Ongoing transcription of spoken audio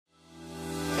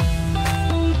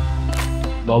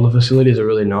Well, the facilities are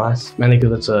really nice, mainly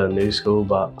because it's a new school,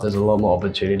 but there's a lot more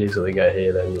opportunities that we get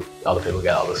here than other people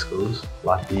get at other schools.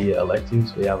 Like the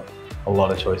electives, we have a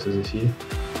lot of choices this year.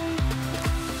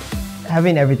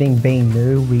 Having everything being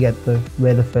new, we're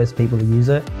the first people to use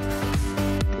it.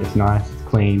 It's nice, it's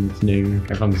clean, it's new,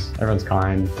 everyone's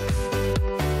kind.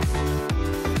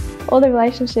 All the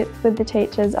relationships with the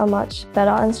teachers are much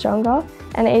better and stronger,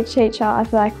 and each teacher I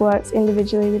feel like works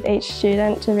individually with each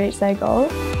student to reach their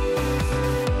goal.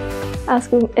 Our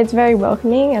school, it's very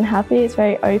welcoming and happy, it's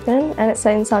very open, and it's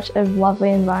in such a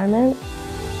lovely environment.